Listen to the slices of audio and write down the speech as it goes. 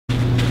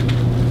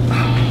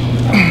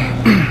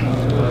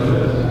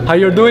How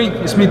you're doing?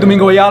 It's me,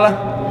 Domingo Ayala.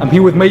 I'm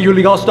here with Major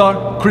League All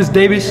Star, Chris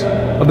Davis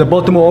of the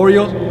Baltimore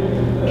Orioles.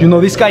 You know,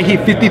 this guy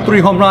hit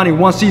 53 home runs in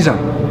one season.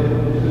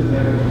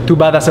 Too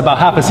bad that's about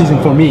half a season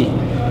for me.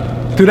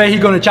 Today he's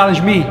gonna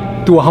challenge me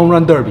to a home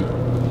run derby.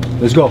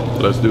 Let's go.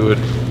 Let's do it.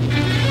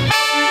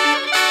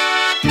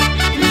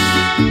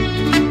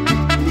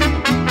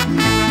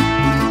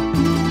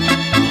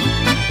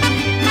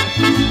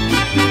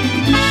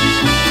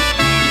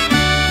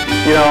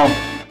 You know,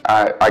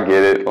 I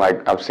get it.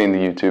 Like, I've seen the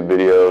YouTube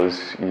videos.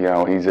 You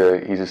know, he's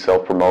a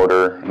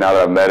self-promoter. Now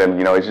that I've met him,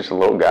 you know, he's just a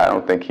little guy. I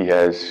don't think he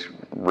has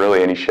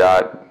really any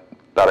shot.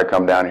 Thought I'd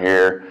come down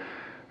here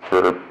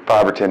for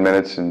 5 or 10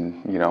 minutes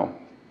and, you know,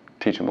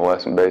 teach him a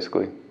lesson,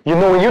 basically. You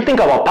know, when you think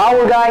of a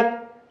power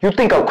guy, you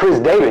think of Chris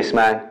Davis,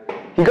 man.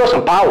 He got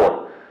some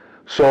power.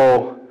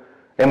 So,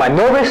 am I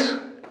nervous?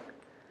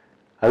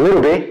 A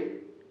little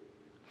bit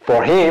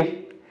for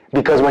him,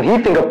 because when he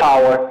think of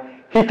power,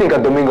 he think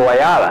of Domingo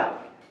Ayala.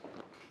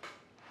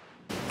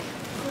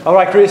 All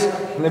right, Chris,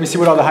 let me see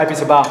what all the hype is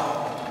about.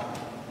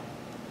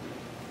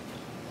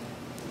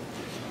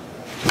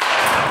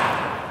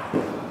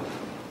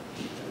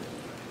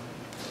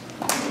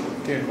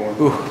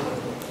 Ooh,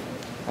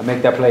 I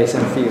make that play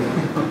center field.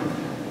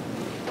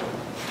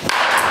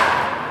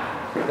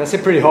 That's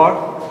it pretty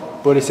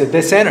hard, but it's a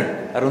dead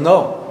center. I don't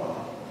know.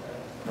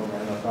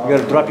 You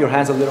gotta drop your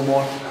hands a little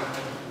more.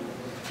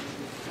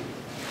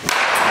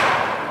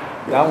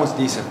 That one's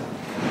decent.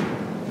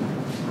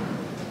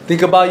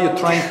 Think about you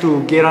trying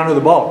to get under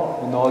the ball.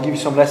 You know, I'll give you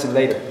some lessons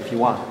later if you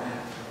want.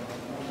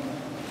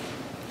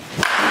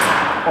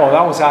 Oh,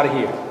 that one's out of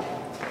here.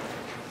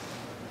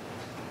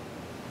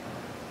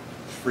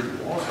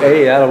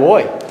 Hey,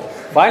 attaboy.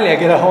 Finally, I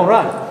get a home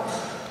run.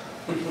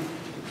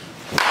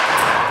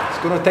 It's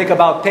gonna take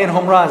about 10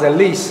 home runs at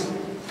least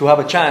to have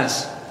a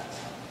chance.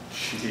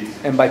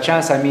 Jeez. And by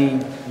chance, I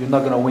mean you're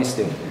not gonna win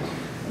still.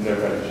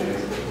 Never had a chance.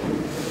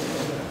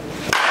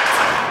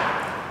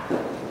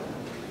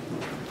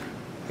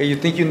 Hey, you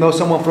think you know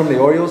someone from the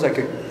Orioles I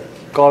could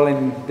call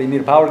and they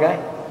need a power guy?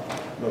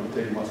 Love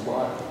taking my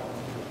spot.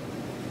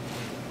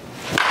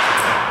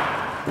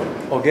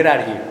 Oh, get out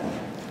of here.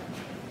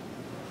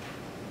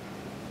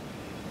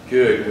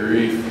 Good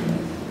grief.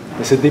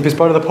 It's the deepest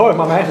part of the park,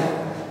 my man.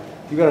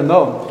 You gotta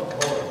know.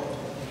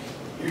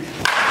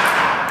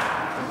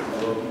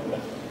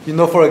 You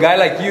know, for a guy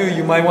like you,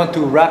 you might want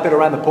to wrap it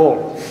around the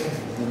pole,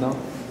 you know?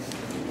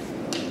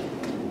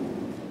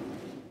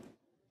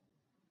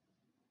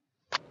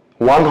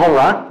 One home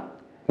run?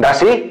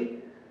 That's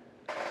it?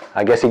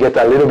 I guess you get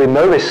a little bit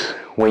nervous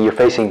when you're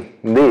facing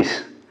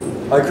this.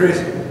 All right, Chris.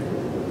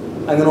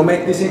 I'm gonna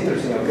make this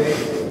interesting, okay?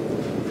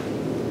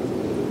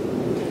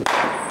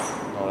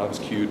 Oh, that was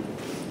cute.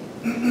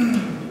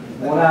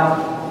 1 out.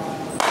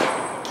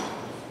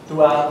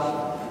 2 outs.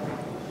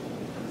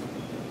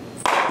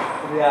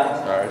 3 outs.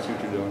 All right, I see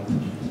what you're doing.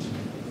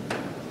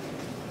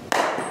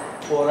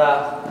 4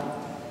 outs.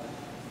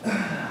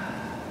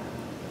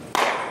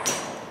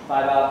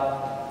 5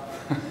 outs.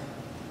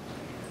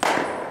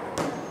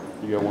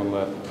 You got one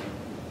left.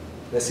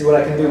 Let's see what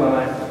I can do, my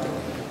man.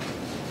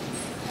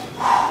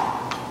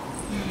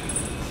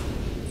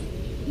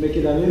 Make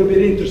it a little bit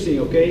interesting,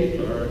 okay?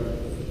 All right.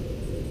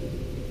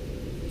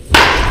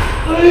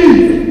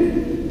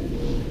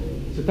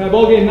 It's a tie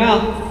ball game now.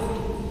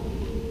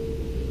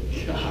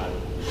 God.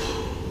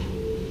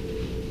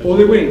 Pull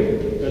the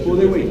wing. That's Pull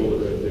the wing.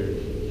 bullet right there.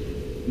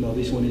 No,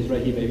 this one is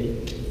right here,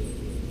 baby.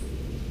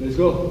 Let's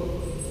go.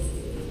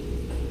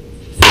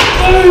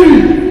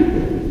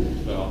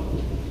 Well,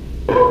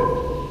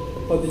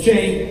 Hold the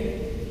chain.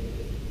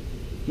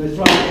 Let's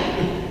try.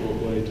 well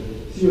played.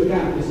 See what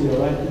happens here,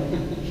 alright?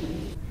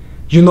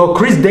 You know,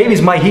 Chris Davis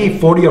might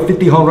hit 40 or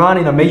 50 home runs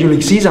in a major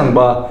league season,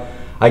 but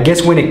I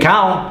guess when it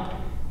counts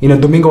in a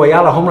Domingo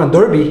Ayala home run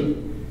derby,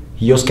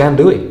 he just can't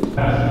do it.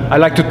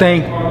 I'd like to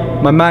thank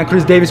my man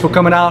Chris Davis for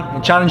coming out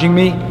and challenging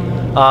me.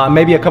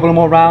 Maybe a couple of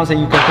more rounds and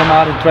you can come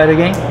out and try it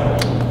again.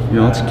 You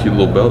know, that's a cute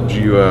little belt. Did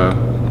you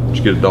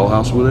get a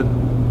dollhouse with it?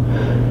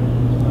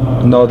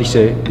 No, this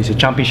is a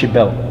championship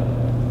belt.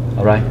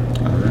 Alright?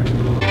 All right.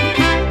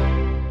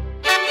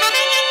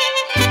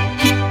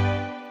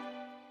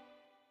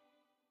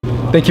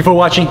 Thank you for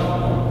watching.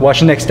 Watch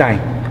you next time.